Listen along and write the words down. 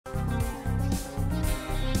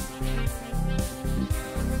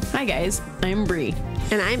Hi guys, I'm Bri.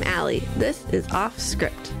 And I'm Alli. This is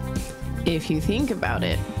Offscript. If you think about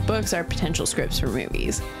it, books are potential scripts for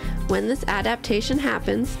movies. When this adaptation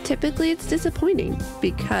happens, typically it's disappointing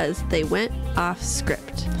because they went off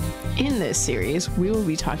script. In this series, we will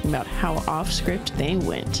be talking about how off script they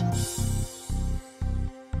went.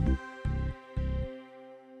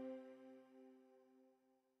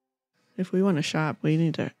 If we want to shop, we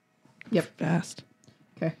need to fast.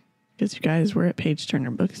 Okay. Because you guys were at Page Turner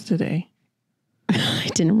Books today. I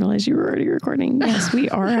didn't realize you were already recording. Yes, we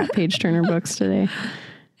are at Page Turner Books today.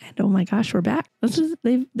 And oh my gosh, we're back.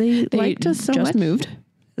 They liked us so just much. moved.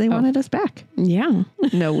 They wanted us back. Yeah.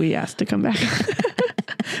 No, we asked to come back.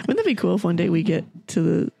 Wouldn't that be cool if one day we get to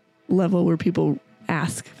the level where people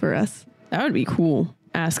ask for us? That would be cool.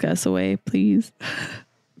 Ask us away, please.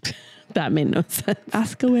 That made no sense.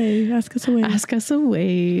 Ask away. Ask us away. Ask us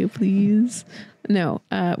away, please. No,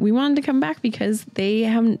 we wanted to come back because they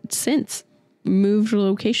haven't since moved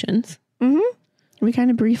locations. Mm-hmm. We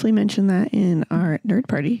kind of briefly mentioned that in our nerd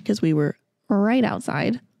party because we were right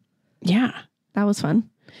outside. Yeah. That was fun.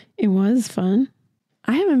 It was fun.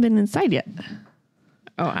 I haven't been inside yet.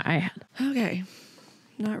 Oh, I had. Okay.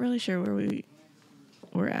 Not really sure where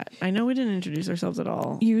we're at. I know we didn't introduce ourselves at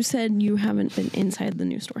all. You said you haven't been inside the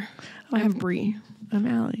new store. I'm Bri. I'm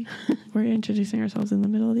Alli. We're introducing ourselves in the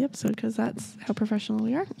middle of the episode because that's how professional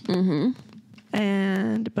we are. Mm-hmm.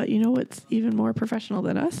 But you know what's even more professional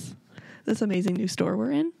than us? This amazing new store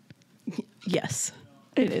we're in. Yes.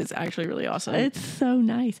 It is actually really awesome. It's so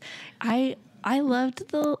nice. I loved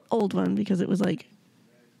the old one because it was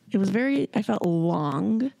very, I felt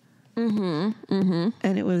long. Mm-hmm. Mm-hmm.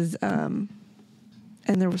 And it was, and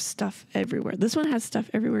there was stuff everywhere. This one has stuff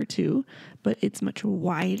everywhere too, but it's much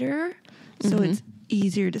wider. So it's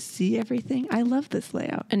easier to see everything. I love this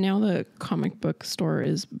layout. And now the comic book store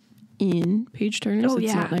is in Page Turner's.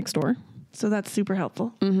 It's not next door. So that's super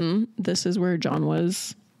helpful. Mm-hmm. This is where John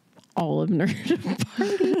was. All of Nerd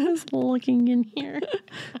Party was looking in here.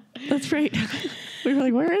 That's right. We were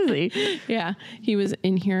like, where is he? Yeah. He was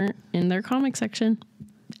in here in their comic section.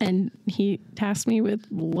 And he tasked me with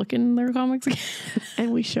looking in their comics again.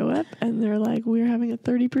 And we show up and they're like, we're having a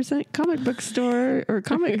 30% comic book store or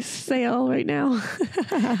comic sale right now.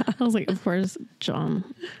 I was like, of course,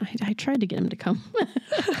 John. I tried to get him to come.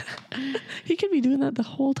 He could be doing that the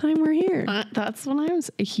whole time we're here. That's when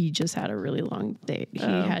he just had a really long day. He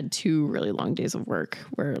had 2 really long days of work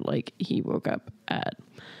where he woke up at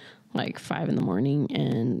 5 a.m.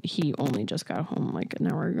 and he only just got home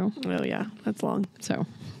an hour ago. Oh yeah, that's long. So,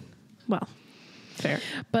 well, fair.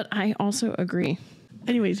 But I also agree.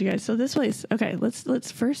 Anyways, you guys, so this place, okay,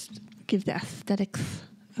 let's first give the aesthetics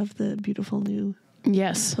of the beautiful new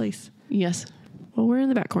place. Yes. Well, we're in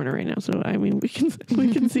the back corner right now, so I mean we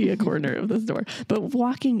can see a corner of the store. But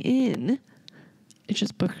walking in, it's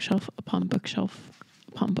just bookshelf upon bookshelf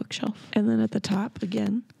upon bookshelf. And then at the top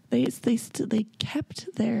again, they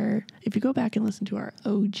kept their, if you go back and listen to our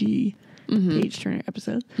OG Page Turner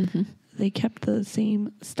episode, they kept the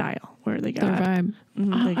same style where they got their vibe.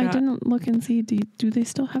 I didn't look and see. Do they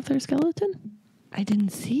still have their skeleton? I didn't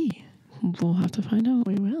see. We'll have to find out.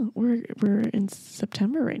 We will. We're in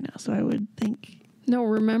September right now, so I would think. No,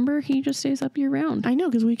 remember he just stays up year round. I know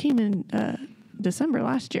because we came in December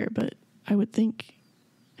last year, but I would think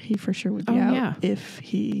he for sure would be out if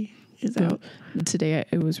he is out. Today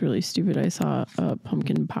it was really stupid. I saw a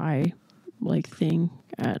pumpkin pie thing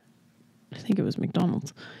at, I think it was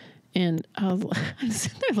McDonald's, and I was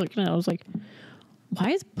sitting there looking at it. I was like, why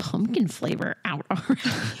is pumpkin flavor out already?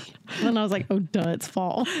 And I was like, oh duh, it's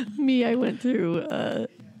fall. I went through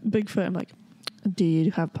Bigfoot. I'm like, do you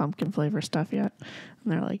have pumpkin flavor stuff yet?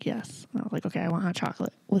 And they're like, yes. And I was like, okay, I want hot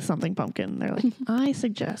chocolate with something pumpkin. And they're like, I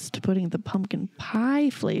suggest putting the pumpkin pie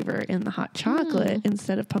flavor in the hot chocolate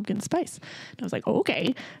instead of pumpkin spice. And I was like,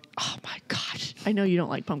 okay. Oh my gosh. I know you don't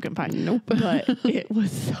like pumpkin pie. Nope. But it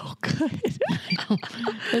was so good. I know.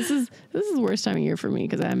 This is the worst time of year for me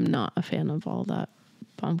because I'm not a fan of all that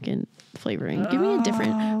pumpkin flavoring. Give me a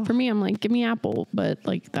different, for me, I'm like, give me apple, but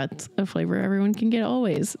that's a flavor everyone can get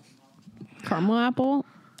always. Caramel apple,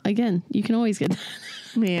 again, you can always get that.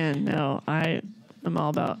 Man, no, I'm all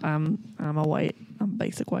about, I'm a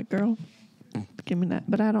basic white girl. Give me that.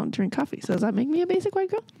 But I don't drink coffee. So does that make me a basic white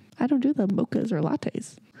girl? I don't do the mochas or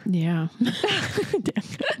lattes. Yeah.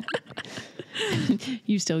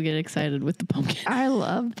 You still get excited with the pumpkin. I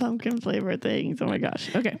love pumpkin flavored things. Oh my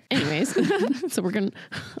gosh. Okay. Anyways, so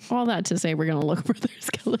all that to say, we're going to look for their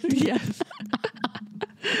skeleton. Yes.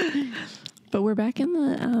 But we're back in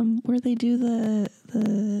the, where they do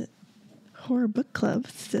the horror book club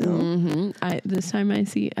still. This time I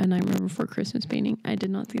see A Nightmare Before Christmas painting. I did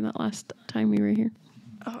not see that last time we were here.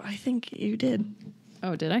 Oh, I think you did.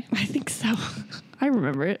 Oh, did I? I think so. I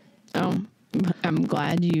remember it. Oh, I'm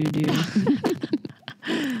glad you do.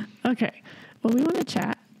 Okay. Well, we want to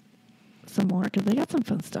chat some more because they got some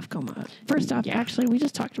fun stuff going on. First off, actually, we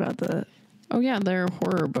just talked about their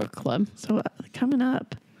horror book club. So coming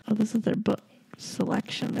up, this is their book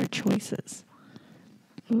selection, their choices.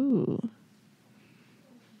 Ooh.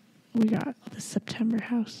 We got The September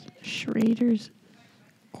House, Schrader's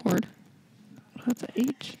Cord. That's a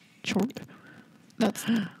H. Chort. That's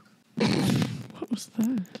What was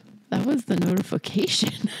that? That was the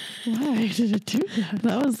notification. Why did it do that?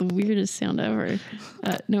 That was the weirdest sound ever.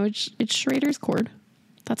 No, it's Schrader's Cord.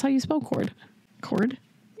 That's how you spell cord. Chord?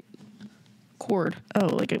 Chord. Oh,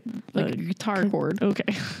 like a guitar chord.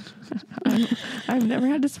 Okay. I've never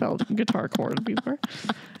had to spell guitar chord before.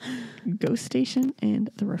 Ghost Station and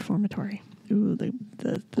The Reformatory. Ooh, The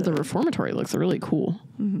Reformatory looks really cool.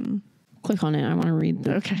 Mm-hmm. Click on it. I want to read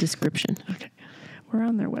the description. Okay. We're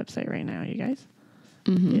on their website right now, you guys.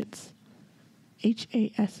 Mm-hmm. It's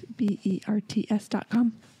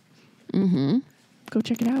HASBERTS.com. Mm-hmm. Go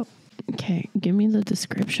check it out. Okay, give me the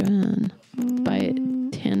description. By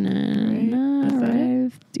Tana.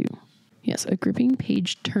 Yes, a gripping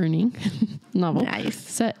page-turning novel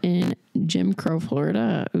set in Jim Crow,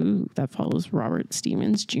 Florida. Ooh, that follows Robert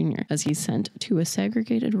Stevens Jr. as he's sent to a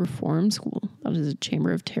segregated reform school that is a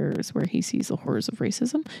chamber of terrors where he sees the horrors of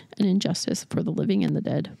racism and injustice for the living and the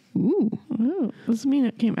dead. Ooh. Does this mean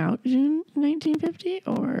it came out June 1950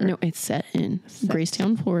 or? No, it's set in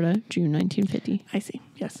Gracetown, Florida, June 1950. I see.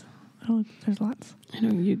 Yes. Oh, there's lots. I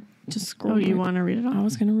know, you just scroll. Oh, you want to read it all? I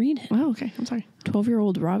was going to read it. Oh, okay. I'm sorry.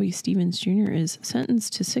 12-year-old Robbie Stevens Jr. is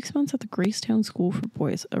sentenced to 6 months at the Gracetown School for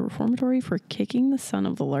Boys, a reformatory for kicking the son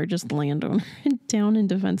of the largest landowner down in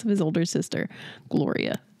defense of his older sister,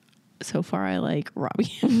 Gloria. So far, I like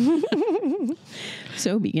Robbie.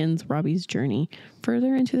 So begins Robbie's journey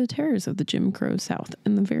further into the terrors of the Jim Crow South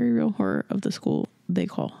and the very real horror of the school they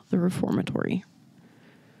call the reformatory.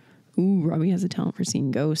 Ooh, Robbie has a talent for seeing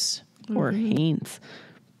ghosts or haints.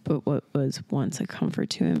 But what was once a comfort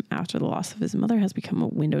to him after the loss of his mother has become a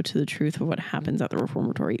window to the truth of what happens at the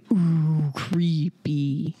reformatory. Ooh,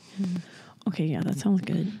 creepy. Okay, yeah, that sounds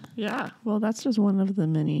good. Yeah. Well, that's just one of the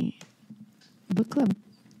many book club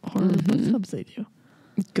horror book clubs they do.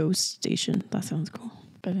 Ghost Station. That sounds cool.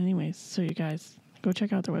 But anyways, so you guys go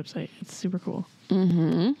check out their website. It's super cool.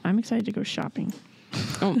 Mm-hmm. I'm excited to go shopping.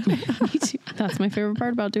 Oh, me too. That's my favorite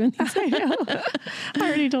part about doing these. I know. I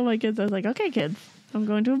already told my kids, I was like, okay, kids, I'm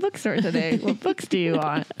going to a bookstore today. What books do you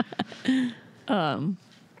want?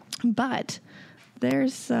 But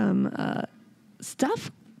there's some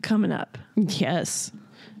stuff coming up. Yes.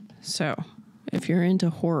 So, if you're into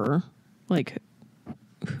horror, like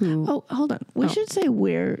who? Oh, hold on. We should say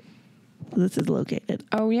where this is located.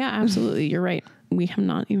 Oh, yeah, absolutely. You're right. We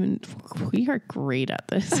are great at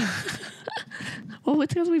this. Well,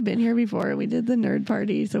 it's because we've been here before. We did the nerd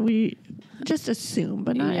party, so we just assume,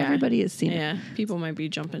 but not everybody has seen it. Yeah, people might be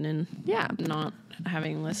jumping in. Yeah. Not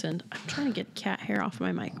having listened. I'm trying to get cat hair off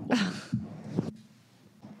my mic.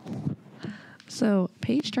 So,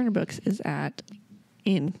 Page Turner Books is at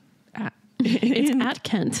It's at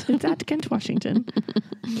Kent. It's at Kent, Washington.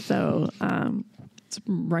 So, it's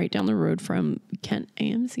right down the road from Kent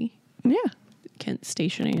AMC. Yeah. Kent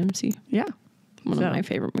Station AMC. Yeah. One of my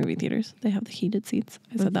favorite movie theaters. They have the heated seats.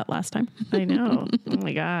 I said that last time. I know. Oh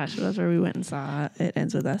my gosh. That's where we went and saw It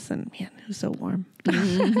Ends With Us, and man, it was so warm.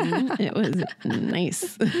 Mm-hmm. It was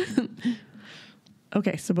nice.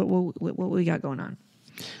 Okay, so but what we got going on?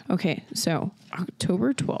 Okay, so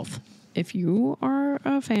October 12th. If you are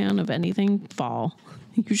a fan of anything fall,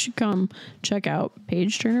 you should come check out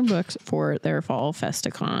Page Turner Books for their Fall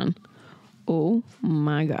Festicon. Oh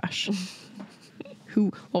my gosh.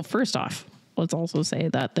 Well, first off, let's also say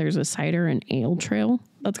that there's a cider and ale trail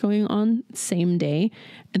that's going on same day,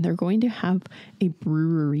 and they're going to have a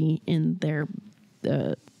brewery in their,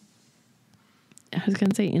 I was going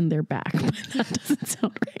to say in their back, but that doesn't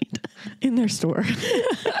sound right. In their store.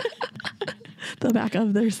 The back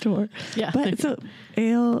of their store. Yeah. But so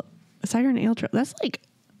cider and ale trail, that's like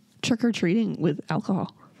trick-or-treating with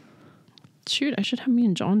alcohol. Shoot, I should have me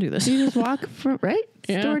and John do this. You just walk from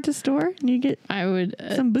store to store, and you get I would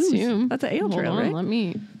some booze. Assume. That's an ale trail, right? Let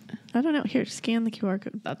me. I don't know. Here, scan the QR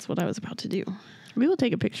code. That's what I was about to do. We will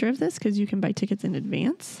take a picture of this because you can buy tickets in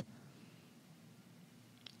advance.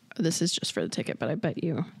 This is just for the ticket, but I bet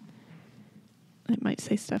you it might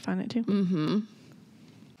say stuff on it too.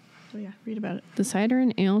 Mm-hmm. Oh, yeah. Read about it. The Cider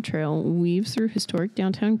and Ale Trail weaves through historic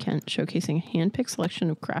downtown Kent, showcasing a hand-picked selection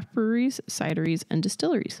of craft breweries, cideries, and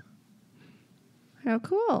distilleries. How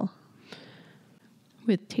cool.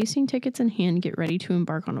 With tasting tickets in hand, get ready to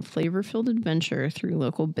embark on a flavor-filled adventure through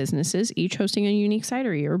local businesses, each hosting a unique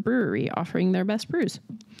cidery or brewery offering their best brews.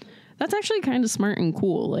 That's actually kind of smart and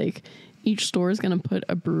cool. Like, each store is going to put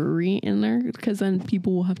a brewery in there because then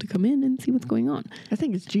people will have to come in and see what's going on. I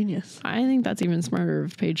think it's genius. I think that's even smarter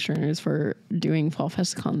of page turners for doing Fall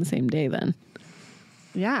Festicon the same day then.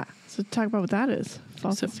 Yeah. So talk about what that is.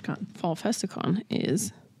 Fall Festicon. Fall Festicon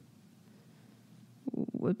is...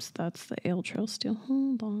 Whoops, that's the Ale Trail still.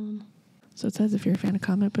 Hold on. So it says if you're a fan of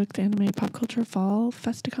comic books, anime, pop culture, Fall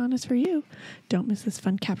Festicon is for you. Don't miss this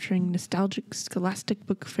fun capturing nostalgic scholastic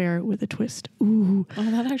book fair with a twist. Ooh. Oh,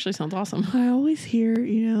 that actually sounds awesome. I always hear,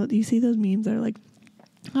 you see those memes that are like,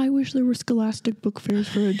 I wish there were scholastic book fairs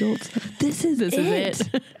for adults. This is it.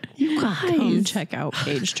 You guys. Come check out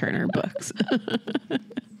Page Turner books.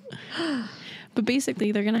 But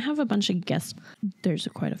basically, they're going to have a bunch of guests. There's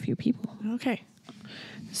quite a few people. Okay.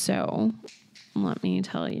 So let me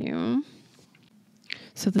tell you.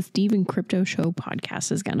 So the Stephen Crypto Show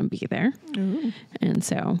podcast is going to be there. Ooh. And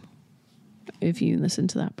so if you listen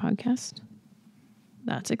to that podcast,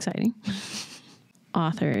 that's exciting.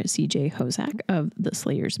 Author CJ Hozak of The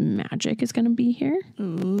Slayer's Magic is going to be here.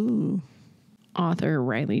 Ooh. Author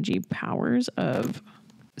Riley G. Powers of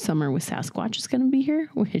Summer with Sasquatch is going to be here,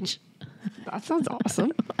 which... That sounds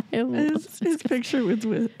awesome. His picture with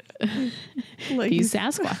like he's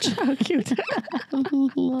Sasquatch. How cute.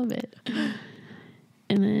 Love it.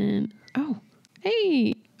 And then,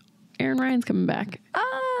 hey, Aaron Ryan's coming back.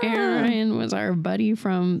 Aaron Ryan was our buddy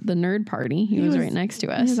from the nerd party. He was right next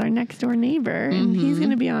to us. He's our next door neighbor, and he's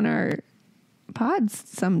going to be on our pods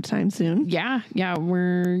sometime soon. Yeah,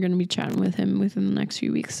 we're going to be chatting with him within the next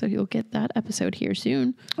few weeks, so you'll get that episode here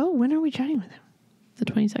soon. Oh, when are we chatting with him? The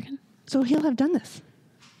 22nd. So he'll have done this.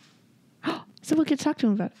 So we'll get to talk to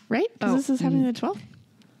him about it, right? Because this is happening the 12th?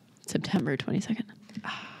 September 22nd.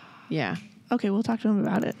 Yeah. Okay, we'll talk to him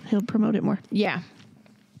about it. He'll promote it more. Yeah.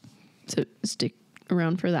 So stick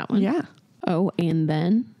around for that one. Yeah. Oh, and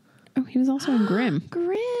then, he was also in Grimm.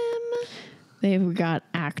 Grimm. They've got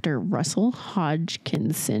actor Russell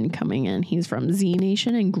Hodgkinson coming in. He's from Z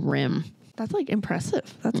Nation and Grimm. That's like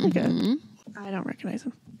impressive. That's like I don't recognize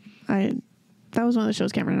him. That was one of the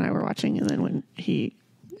shows Cameron and I were watching, and then when he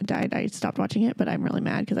died, I stopped watching it, but I'm really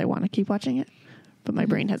mad because I want to keep watching it, but my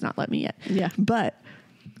brain has not let me yet. Yeah. But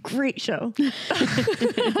great show.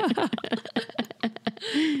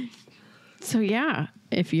 So yeah,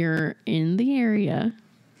 if you're in the area,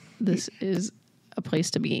 this is a place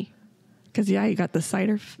to be. Because, you got the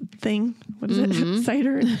cider thing. What is it?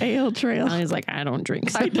 Cider and Ale Trail. I was like, I don't drink.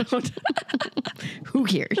 So I don't. who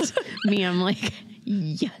cares? Me, I'm like,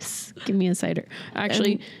 yes, give me a cider.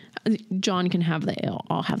 Actually, John can have the ale.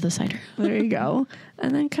 I'll have the cider. There you go.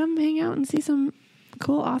 And then come hang out and see some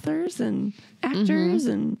cool authors and actors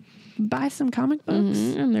and buy some comic books.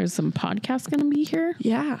 And there's some podcasts going to be here.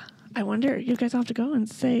 Yeah. I wonder, you guys have to go and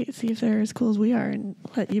see if they're as cool as we are and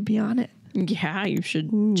let you be on it. Yeah, you should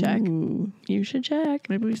check. You should check.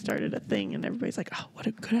 Maybe we started a thing and everybody's like, oh, what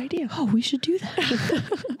a good idea. Oh, we should do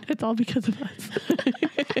that. It's all because of us.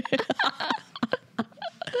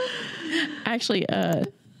 Actually,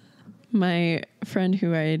 my friend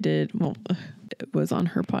who I was on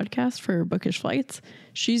her podcast for Bookish Flights.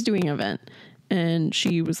 She's doing an event. And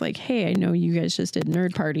she was like, hey, I know you guys just did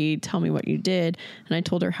Nerd Party. Tell me what you did. And I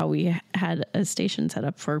told her how we had a station set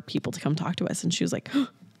up for people to come talk to us. And she was like, oh,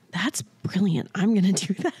 that's brilliant. I'm going to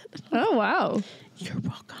do that. Oh, wow. You're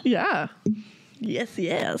welcome. Yeah.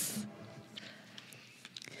 Yes.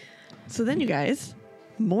 So then, you guys,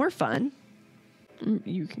 more fun.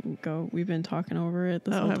 You can go. We've been talking over it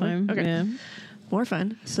this whole have we? time. Okay. Yeah. More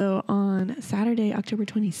fun. So on Saturday, October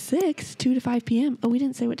 26th, 2 to 5 p.m. Oh, we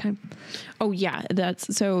didn't say what time. Oh, yeah.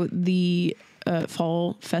 So the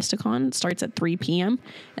Fall Festicon starts at 3 p.m.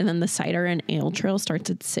 and then the Cider and Ale Trail starts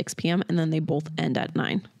at 6 p.m. and then they both end at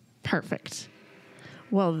 9. Perfect.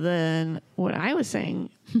 Well, then what I was saying,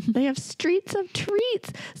 they have streets of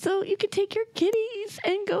treats. So you could take your kitties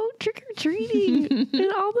and go trick-or-treating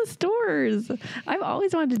in all the stores. I've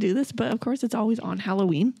always wanted to do this, but of course it's always on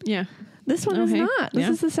Halloween. Yeah. This one is not. This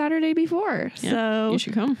is the Saturday before. Yeah. So you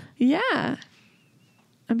should come. Yeah.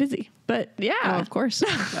 I'm busy, but yeah. Oh, of course.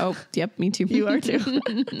 Oh, yep. Me too. You are too.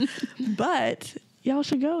 But y'all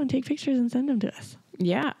should go and take pictures and send them to us.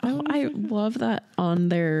 Yeah. Oh, I love that on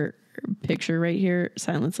their picture right here.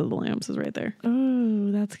 Silence of the Lambs is right there.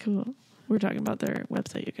 Oh, that's cool. We're talking about their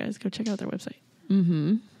website, you guys. Go check out their website.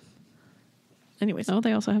 Mm-hmm. Anyways. Oh,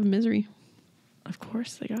 they also have Misery. Of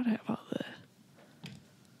course, they gotta have all the...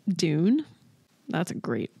 Dune. That's a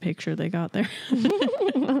great picture they got there.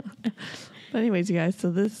 But anyways, you guys,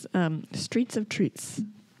 so this Streets of Treats,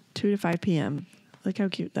 2 to 5 p.m. Look how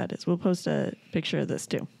cute that is. We'll post a picture of this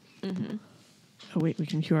too. Mm-hmm. Oh, wait, we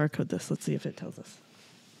can QR code this. Let's see if it tells us.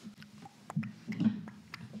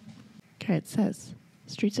 Okay, it says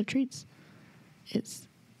Streets of Treats. It's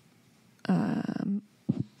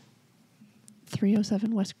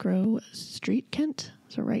 307 West Grove Street, Kent.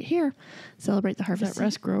 So right here, celebrate the harvest. Is that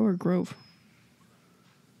West Grove or Grove?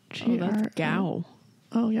 Oh, that's Gow.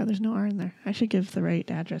 Oh, yeah, there's no R in there. I should give the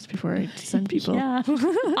right address before I send people. Yeah.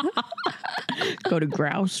 Go to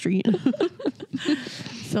Grow Street.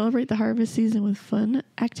 Celebrate the harvest season with fun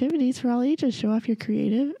activities for all ages. Show off your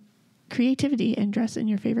creativity and dress in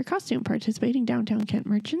your favorite costume. Participating downtown Kent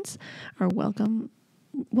merchants are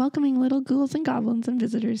welcoming little ghouls and goblins and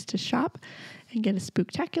visitors to shop and get a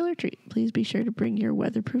spooktacular treat. Please be sure to bring your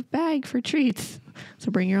weatherproof bag for treats.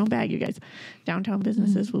 So bring your own bag, you guys. Downtown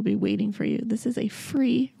businesses will be waiting for you. This is a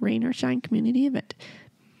free rain or shine community event.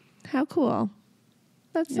 How cool.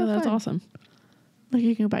 That's so that's fun. awesome. Like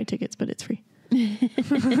you can buy tickets, but it's free.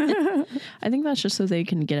 I think that's just so they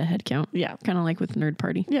can get a head count. Yeah. Kind of like with Nerd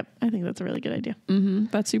Party. Yep. I think that's a really good idea. Mm-hmm.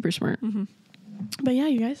 That's super smart. Mm-hmm. But yeah,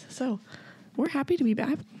 you guys. So we're happy to be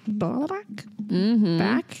back. Mm-hmm.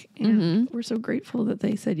 Back. And we're so grateful that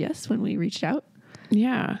they said yes when we reached out.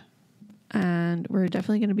 Yeah. And we're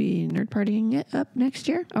definitely going to be nerd partying it up next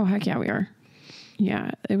year. Oh, heck yeah, we are.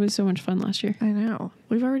 Yeah. It was so much fun last year. I know.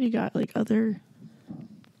 We've already got like other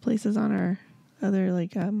places on our other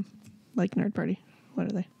like nerd party. What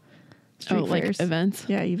are they? Street like fairs. events?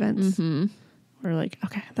 Yeah, events. Mm-hmm. We're like,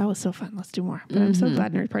 okay, that was so fun. Let's do more. But I'm so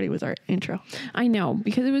glad Nerd Party was our intro. I know,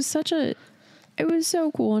 because it was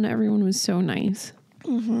so cool and everyone was so nice.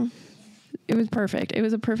 Mm-hmm. It was perfect. It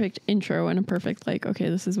was a perfect intro and a perfect like, okay,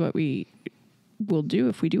 this is what we will do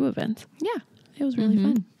if we do events. Yeah, it was really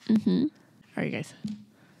fun. Mm-hmm. All right, guys,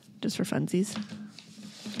 just for funsies,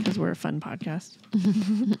 because we're a fun podcast.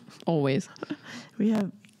 Always. We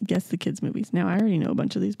have Guess the Kids movies. Now, I already know a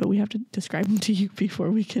bunch of these, but we have to describe them to you before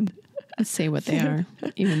we can say what they are,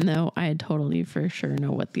 even though I totally for sure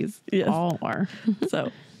know what these all are.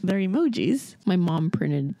 So they're emojis. My mom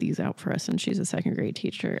printed these out for us, and she's a second grade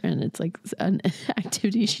teacher, and it's like an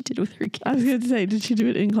activity she did with her kids. I was going to say, did she do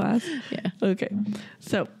it in class? Yeah. Okay.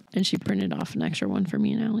 So, and she printed off an extra one for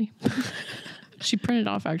me and Allie. She printed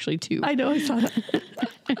off actually 2. I know, I saw that.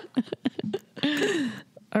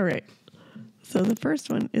 All right. So the first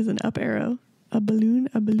one is an up arrow, a balloon,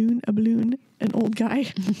 an old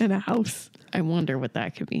guy, and a house. I wonder what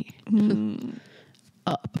that could be.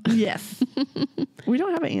 Up. Yes. We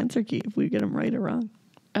don't have an answer key if we get them right or wrong.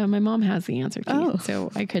 My mom has the answer key, Oh. so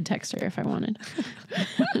I could text her if I wanted.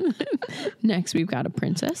 Next, we've got a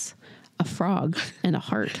princess, a frog, and a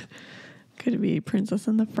heart. Could it be Princess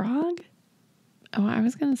and the Frog? Oh, I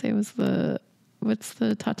was going to say it was what's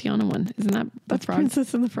the Tatiana one? Isn't that the That's frog?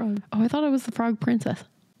 Princess and the Frog. Oh, I thought it was the frog princess.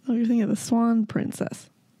 Oh, you're thinking of the Swan Princess.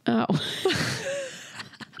 Oh.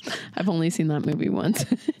 I've only seen that movie once.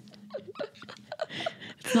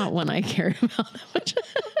 It's not one I care about that much.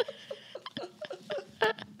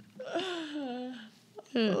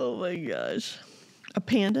 Oh my gosh. A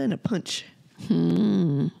panda and a punch.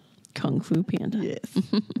 Kung Fu Panda. Yes.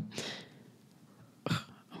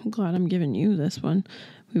 I'm glad I'm giving you this one.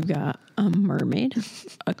 We've got a mermaid,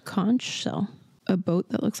 a conch shell, a boat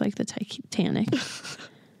that looks like the Titanic,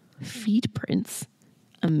 feet prints,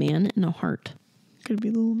 a man, and a heart. Could it be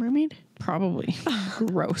Little Mermaid? Probably.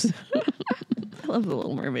 Gross. I love the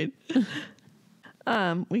Little Mermaid.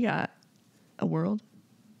 We got a world,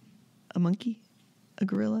 a monkey, a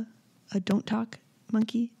gorilla, a don't talk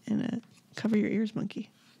monkey, and a cover your ears monkey.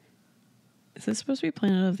 Is this supposed to be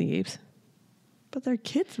Planet of the Apes? But they're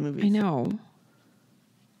kids' movies. I know.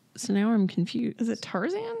 So now I'm confused. Is it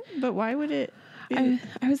Tarzan? But why would it be?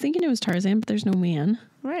 I was thinking it was Tarzan, but there's no man.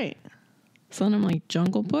 Right. So then I'm like,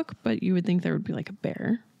 Jungle Book, but you would think there would be like a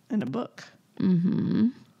bear. And a book. Mm-hmm.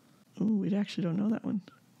 Ooh, we actually don't know that one.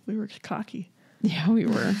 We were cocky. Yeah, we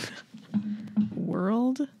were.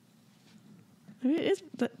 World. I mean, it's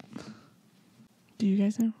that. Do you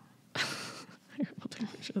guys know? Here, we'll take a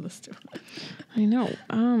picture of this too. I know.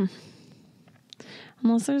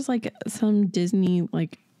 Unless there's like some Disney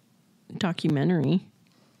like documentary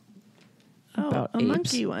about a apes.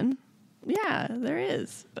 monkey one. Yeah, there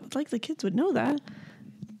is. But it's like the kids would know that.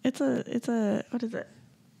 It's a what is it?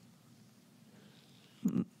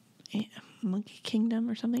 Monkey Kingdom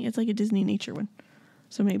or something. It's like a Disney nature one.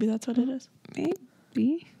 So maybe that's what it is.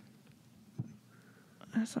 Maybe.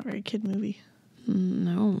 That's not a very kid movie.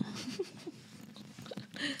 No.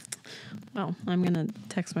 Well, I'm going to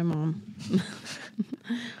text my mom.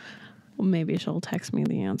 Well, maybe she'll text me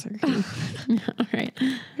the answer. All right.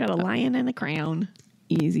 Got a lion and a crown.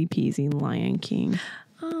 Easy peasy Lion King.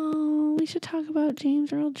 Oh, we should talk about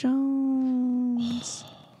James Earl Jones.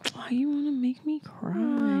 Why you want to make me cry?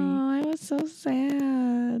 Oh, I was so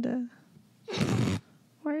sad.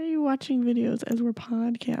 Why are you watching videos as we're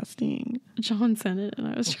podcasting? John sent it and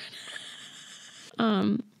I was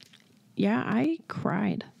trying to... Yeah, I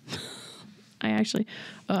cried. I actually...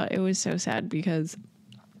 it was so sad because...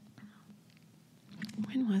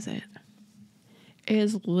 When was it? It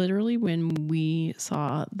is literally when we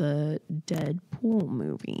saw the Deadpool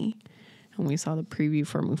movie and we saw the preview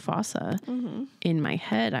for Mufasa. Mm-hmm. In my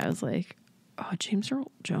head, I was like, oh, James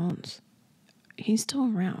Earl Jones, he's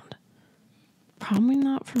still around. Probably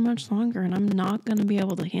not for much longer, and I'm not going to be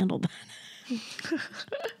able to handle that.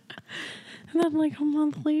 And then like a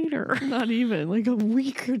month later. Not even, like a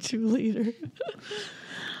week or two later.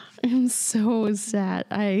 I'm so sad.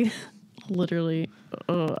 I literally...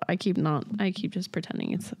 I keep just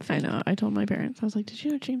pretending it's fake. I know. I told my parents, I was like, did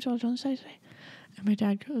you know James Earl Jones died today? And my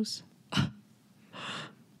dad goes,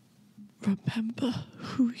 remember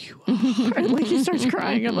who you are. And like he starts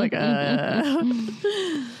crying. I'm like,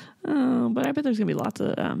 Oh, but I bet there's going to be lots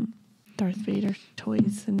of Darth Vader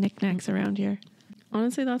toys and knickknacks around here.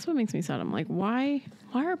 Honestly, that's what makes me sad. I'm like, why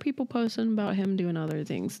are people posting about him doing other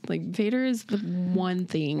things? Like, Vader is the one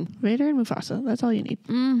thing. Vader and Mufasa. That's all you need.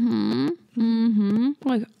 Mm-hmm. Mm-hmm.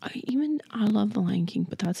 Like, I love The Lion King,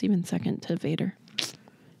 but that's even second to Vader.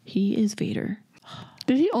 He is Vader.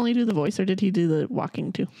 Did he only do the voice or did he do the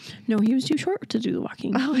walking too? No, he was too short to do the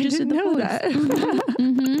walking. Oh, he I didn't know that.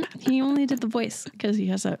 Mm-hmm. Mm-hmm. He only did the voice because he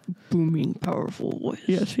has that booming, powerful voice.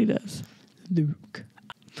 Yes, he does. Luke.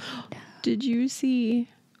 Did you see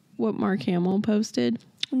what Mark Hamill posted?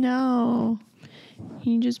 No.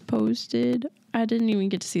 He just posted. I didn't even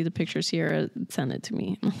get to see the picture. Sierra sent it to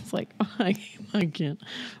me. I was like, I can't.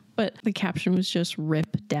 But the caption was just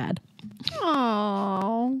 "Rip Dad."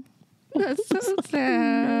 Oh, that's so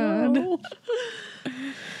sad. No.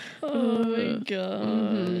 Oh my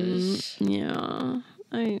gosh. Yeah,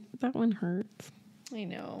 that one hurts. I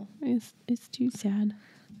know. It's too sad.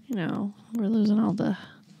 You know, we're losing all the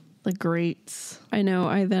greats. I know.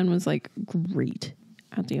 I then was like, great.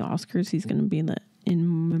 At the Oscars, he's going to be the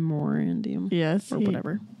in memoriam. Yes. Or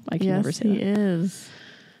whatever. I can never say that. He is.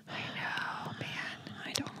 I know, man.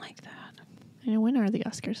 I don't like that. I know. When are the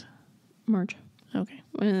Oscars? March. Okay.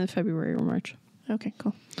 In February or March. Okay,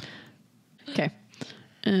 cool. Okay.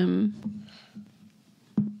 All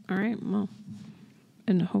right. Well,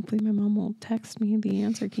 and hopefully my mom will text me the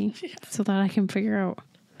answer key so that I can figure out.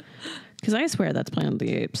 Because I swear that's Planet of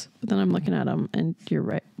the Apes. But then I'm looking at them and you're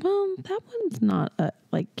right. Well, that one's not a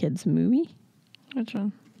kids movie. Which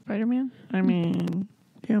one? Spider-Man? I mean,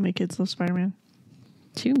 you know how many kids love Spider-Man?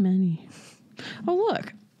 Too many. Oh,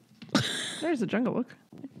 look. There's the Jungle Book.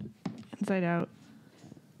 Inside Out.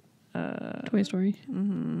 Toy Story.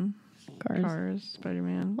 Mm-hmm. Cars.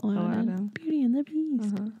 Spider-Man. Aladdin. Beauty and the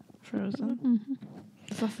Beast. Frozen. Mm-hmm.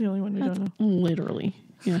 That's the only one you don't know. Literally.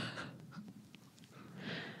 Yeah.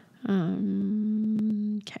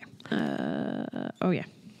 Okay. Oh, yeah.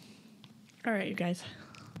 All right, you guys.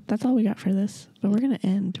 That's all we got for this. But we're going to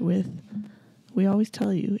end with, we always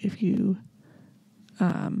tell you, if you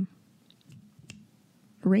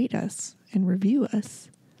rate us and review us,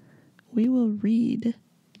 we will read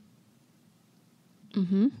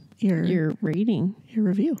your rating. Your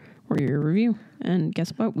review. Or your review. And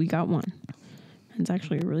guess what? We got one. It's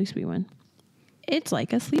actually a really sweet one. It's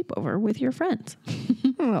like a sleepover with your friends.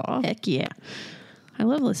 Heck yeah. I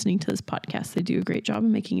love listening to this podcast. They do a great job of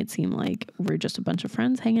making it seem like we're just a bunch of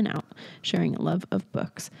friends hanging out, sharing a love of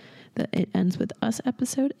books. The It Ends With Us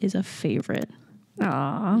episode is a favorite.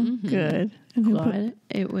 Aw, good. And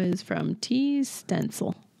it was from T.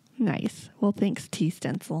 Stencil. Nice. Well, thanks, T.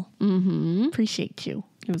 Stencil. Appreciate you.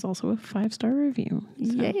 It was also a 5-star review.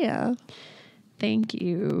 So yeah. Thank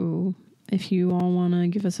you. If you all want to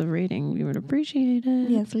give us a rating, we would appreciate it.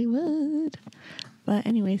 Yes, we would. But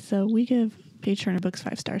anyway, so we give Page Turner Books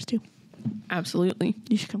 5 stars too. Absolutely.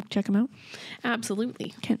 You should come check them out.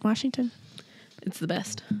 Absolutely. Kent, Washington. It's the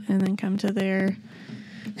best. And then come to their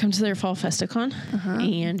Fall Festicon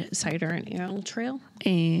and Cider and Ale Trail.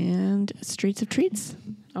 And Streets of Treats.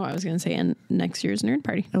 Oh, I was going to say, and next year's Nerd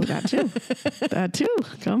Party. Oh, that too. That too.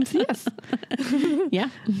 Come see us. Yeah.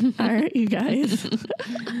 All right, you guys.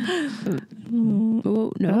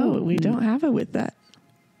 Oh, no. We don't have it with that.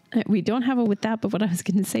 We don't have it with that, but what I was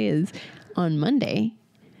going to say is on Monday,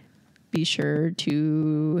 be sure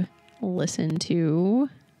to listen to.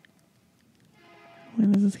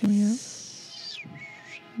 When is this coming out?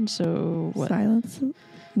 So what? Silence?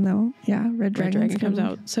 No. Yeah. Red Dragon comes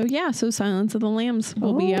out. So yeah, so Silence of the Lambs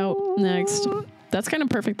will be out next. That's kind of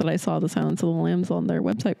perfect that I saw the Silence of the Lambs on their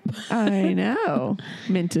website. I know.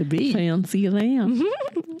 Meant to be. Fancy lamb.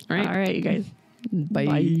 All right, you guys.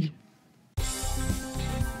 Bye.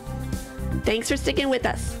 Thanks for sticking with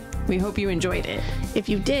us. We hope you enjoyed it. If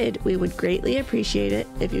you did, we would greatly appreciate it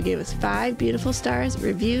if you gave us 5 beautiful stars,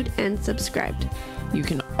 reviewed, and subscribed. You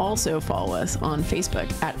can also follow us on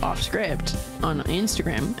Facebook at Offscript, on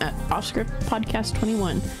Instagram at Offscript Podcast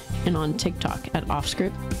 21, and on TikTok at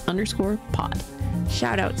Offscript_pod.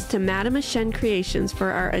 Shoutouts to Madame Ashen Creations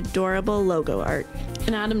for our adorable logo art.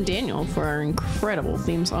 And Adam Daniel for our incredible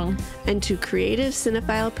theme song. And to Creative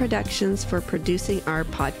Cinephile Productions for producing our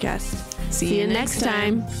podcast. See you next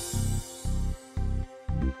time.